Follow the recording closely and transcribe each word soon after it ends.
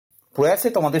প্রয়াসে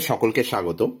তোমাদের সকলকে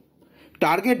স্বাগত।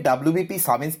 Target WBP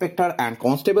sub inspector and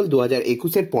constable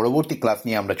 2021-এর পরবর্তী ক্লাস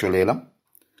নিয়ে আমরা চলে এলাম।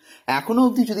 এখনো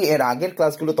অবধি যদি এর আগের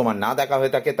ক্লাসগুলো তোমার না দেখা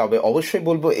হয়ে থাকে তবে অবশ্যই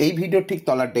বলবো এই ভিডিওর ঠিক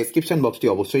তলার ডেসক্রিপশন বক্সটি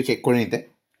অবশ্যই চেক করে নিতে,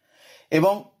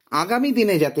 এবং আগামী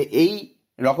দিনে যাতে এই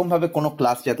রকমভাবে কোনো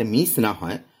ক্লাস যাতে মিস না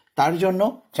হয় তার জন্য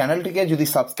চ্যানেলটিকে যদি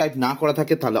সাবস্ক্রাইব না করা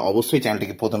থাকে তাহলে অবশ্যই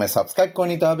চ্যানেলটিকে প্রথমে সাবস্ক্রাইব করে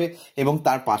নিতে হবে এবং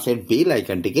তার পাশের বেল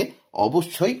আইকনটিকে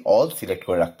অবশ্যই অল সিলেক্ট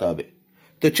করে রাখতে হবে।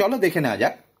 তো চলো দেখে নেওয়া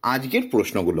যাক আজকের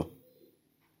প্রশ্নগুলো।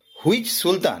 Which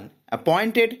Sultan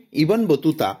appointed Ibn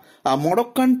Battuta a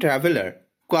Moroccan traveller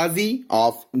Kazi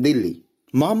of Delhi?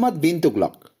 Mohammad bin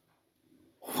Tughlaq.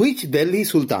 Which Delhi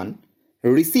Sultan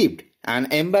received an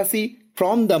embassy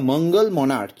from the Mongol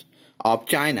monarch of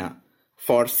China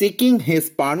for seeking his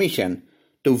permission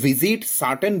to visit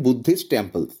certain Buddhist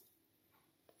temples?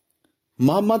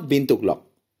 Muhammad bin Tughlaq.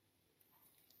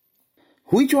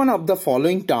 Which one of the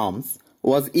following terms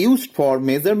was used for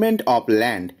measurement of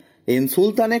land in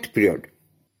Sultanate period?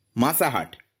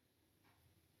 Masahat.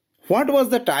 What was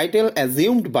the title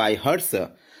assumed by Harsha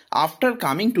after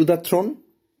coming to the throne?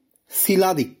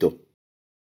 Siladitya.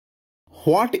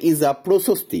 What is a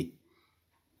prosody?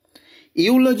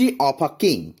 Eulogy of a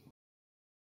king.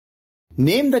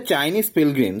 Name the Chinese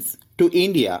pilgrims to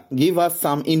India. Give us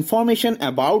some information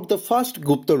about the first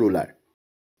Gupta ruler.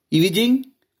 Yijing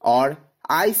or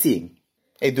Aising?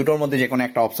 এই দুটোর মধ্যে যে কোনো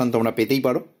একটা option তোমরা পেতেই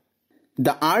পারো।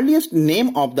 The earliest name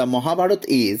of the Mahabharata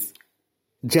is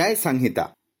Jay Sanhita.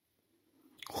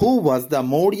 Who was the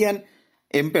Mauryan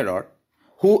emperor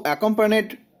who accompanied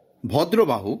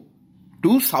Bhadrabahu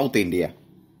to South India?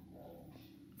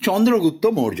 Chandragupta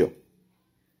Maurya.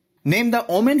 Name the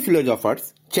women philosophers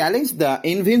challenged the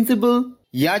invincible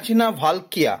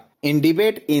Yajnavalkya in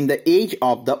debate in the age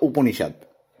of the Upanishad.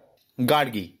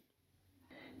 Gargi.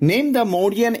 Name the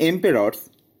Mauryan emperors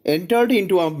entered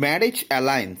into a marriage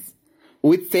alliance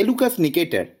with Seleucus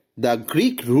Nicator, the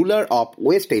Greek ruler of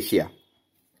West Asia.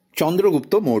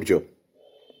 Chandragupta Maurya.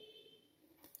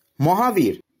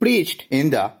 Mahavir preached in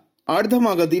the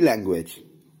Ardhamagadhi language.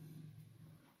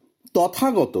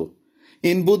 Tathagata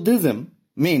in Buddhism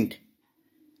meant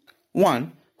one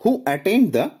who attained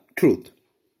the truth.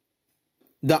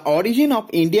 The origin of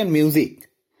Indian music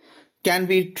can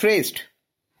be traced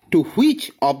to which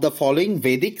of the following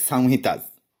Vedic Samhitas?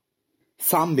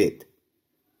 Samved.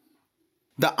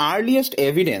 The earliest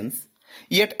evidence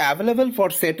yet available for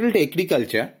settled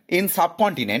agriculture in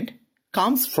subcontinent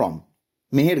comes from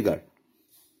Mehergarh.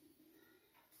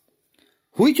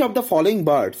 Which of the following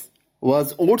birds was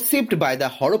worshipped by the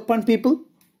Harappan people?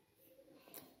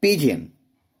 Pigeon.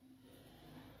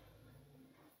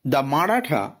 The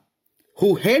Maratha who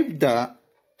helped the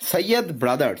Sayyid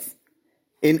brothers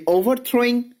in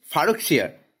overthrowing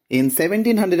Farrukhshire in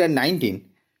 1719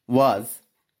 was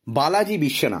Balaji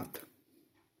Vishwanath.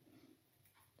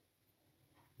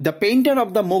 The painter of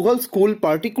the Mughal school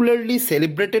particularly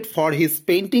celebrated for his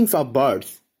paintings of birds,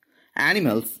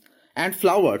 animals and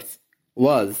flowers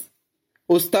was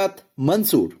Ustad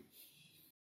Mansur.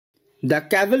 The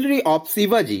cavalry of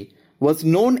Shivaji was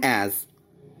known as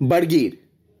Bargir.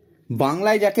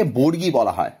 বাংলায় যাকে বর্গি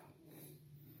বলা হয়।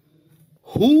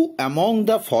 Who among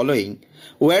the following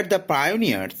were the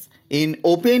pioneers in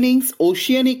opening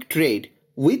oceanic trade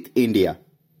with India?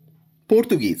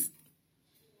 Portuguese.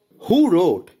 Who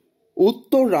wrote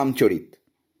উত্তর রামচরিত?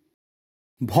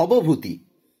 ভবভূতি।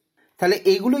 তাহলে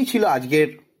এগুলোই ছিল আজকের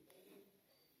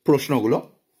প্রশ্নগুলো।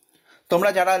 তোমরা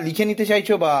যারা লিখে নিতে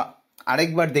চাইছো বা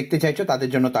আরেকবার দেখতে চাইছো তাদের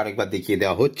জন্য তো আরেকবার দেখিয়ে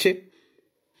দেওয়া হচ্ছে।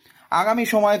 আগামী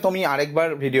সময়ে তুমি আরেকবার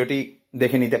ভিডিওটি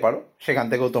দেখে নিতে পারো, সেখান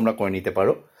থেকেও তোমরা করে নিতে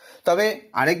পারো। তবে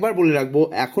আরেকবার বলে রাখবো,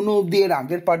 এখনো অবধি এর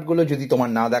আগের পার্টগুলো যদি তোমার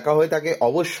না দেখা হয়ে থাকে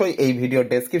অবশ্যই এই ভিডিওর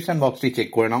ডেসক্রিপশন বক্সটি চেক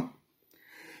করে নাও,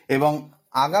 এবং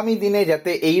আগামী দিনে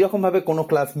যাতে এই রকমভাবে কোনো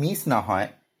ক্লাস মিস না হয়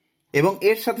এবং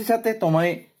এর সাথে সাথে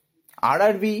তোমায়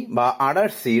RRB বা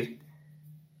RRCর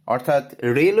অর্থাৎ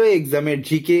রেলওয়ে এক্সামের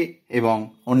জিকে এবং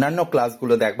অন্যান্য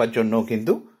ক্লাসগুলো দেখবার জন্য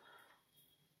কিন্তু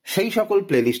সেই সকল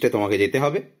প্লেলিস্টে তোমাকে যেতে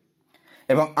হবে,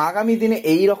 এবং আগামী দিনে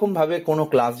এই রকমভাবে কোনো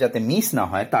ক্লাস যাতে মিস না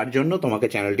হয় তার জন্য তোমাকে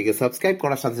চ্যানেলটিকে সাবস্ক্রাইব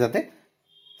করার সাথে সাথে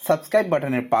সাবস্ক্রাইব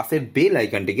বাটনের পাশের বেল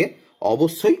আইকনটিকে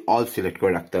অবশ্যই অল সিলেক্ট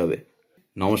করে রাখতে হবে।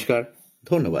 নমস্কার,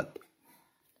 ধন্যবাদ।